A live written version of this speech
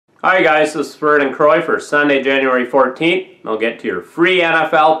Hi guys, this is Vernon Croy for Sunday, January 14th. I'll get to your free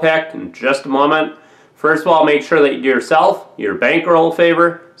NFL pick in just a moment. First of all, make sure that you do yourself, your bankroll a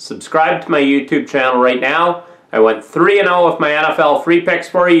favor. Subscribe to my YouTube channel right now. I went 3-0 with my NFL free picks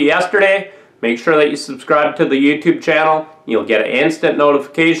for you yesterday. Make sure that you subscribe to the YouTube channel. You'll get an instant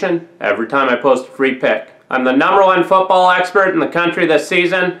notification every time I post a free pick. I'm the #1 football expert in the country this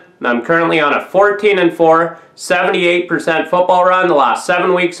season, and I'm currently on a 14-4, 78% football run the last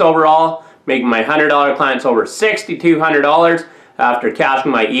 7 weeks overall, making my $100 clients over $6,200 after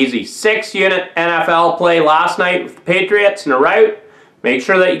cashing my easy 6-unit NFL play last night with the Patriots in a rout. Make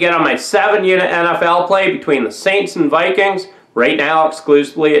sure that you get on my 7-unit NFL play between the Saints and Vikings right now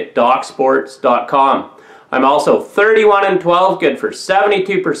exclusively at DocSports.com. I'm also 31-12, good for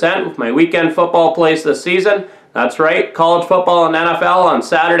 72% with my weekend football plays this season. That's right, college football and NFL on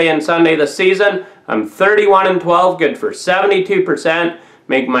Saturday and Sunday this season. I'm 31-12, good for 72%,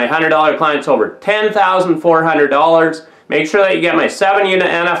 making my $100 clients over $10,400. Make sure that you get my 7-unit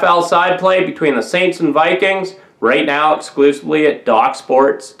NFL side play between the Saints and Vikings right now exclusively at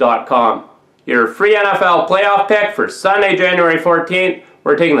DocSports.com. Your free NFL playoff pick for Sunday, January 14th.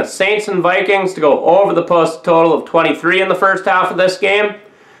 We're taking the Saints and Vikings to go over the post total of 23 in the first half of this game.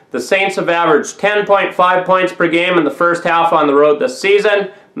 The Saints have averaged 10.5 points per game in the first half on the road this season.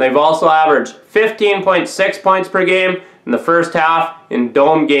 And they've also averaged 15.6 points per game in the first half in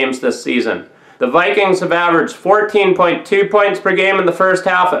dome games this season. The Vikings have averaged 14.2 points per game in the first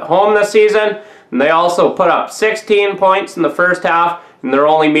half at home this season. And they also put up 16 points in the first half, and they're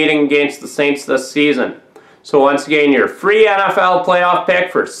only meeting against the Saints this season. So once again, your free NFL playoff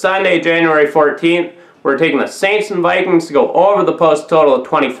pick for Sunday, January 14th. We're taking the Saints and Vikings to go over the post total of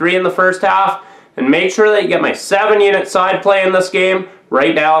 23 in the first half. And make sure that you get my 7-unit side play in this game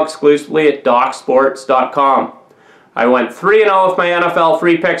right now exclusively at DocSports.com. I went 3-0 with my NFL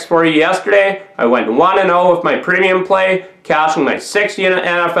free picks for you yesterday. I went 1-0 with my premium play, cashing my 6-unit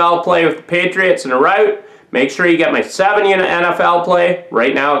NFL play with the Patriots in a rout. Make sure you get my 7-unit NFL play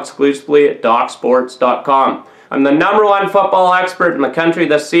right now exclusively at DocSports.com. I'm the #1 football expert in the country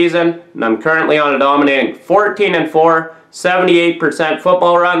this season, and I'm currently on a dominating 14-4, 78%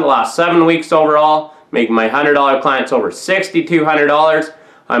 football run the last 7 weeks overall, making my $100 clients over $6,200.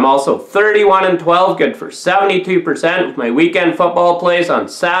 I'm also 31-12, good for 72% with my weekend football plays on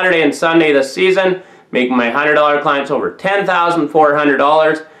Saturday and Sunday this season, making my $100 clients over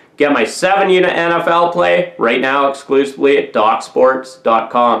 $10,400. Get my 7-unit NFL play right now exclusively at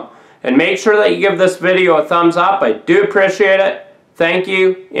DocSports.com. And make sure that you give this video a thumbs up. I do appreciate it. Thank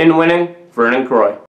you. In winning, Vernon Croy.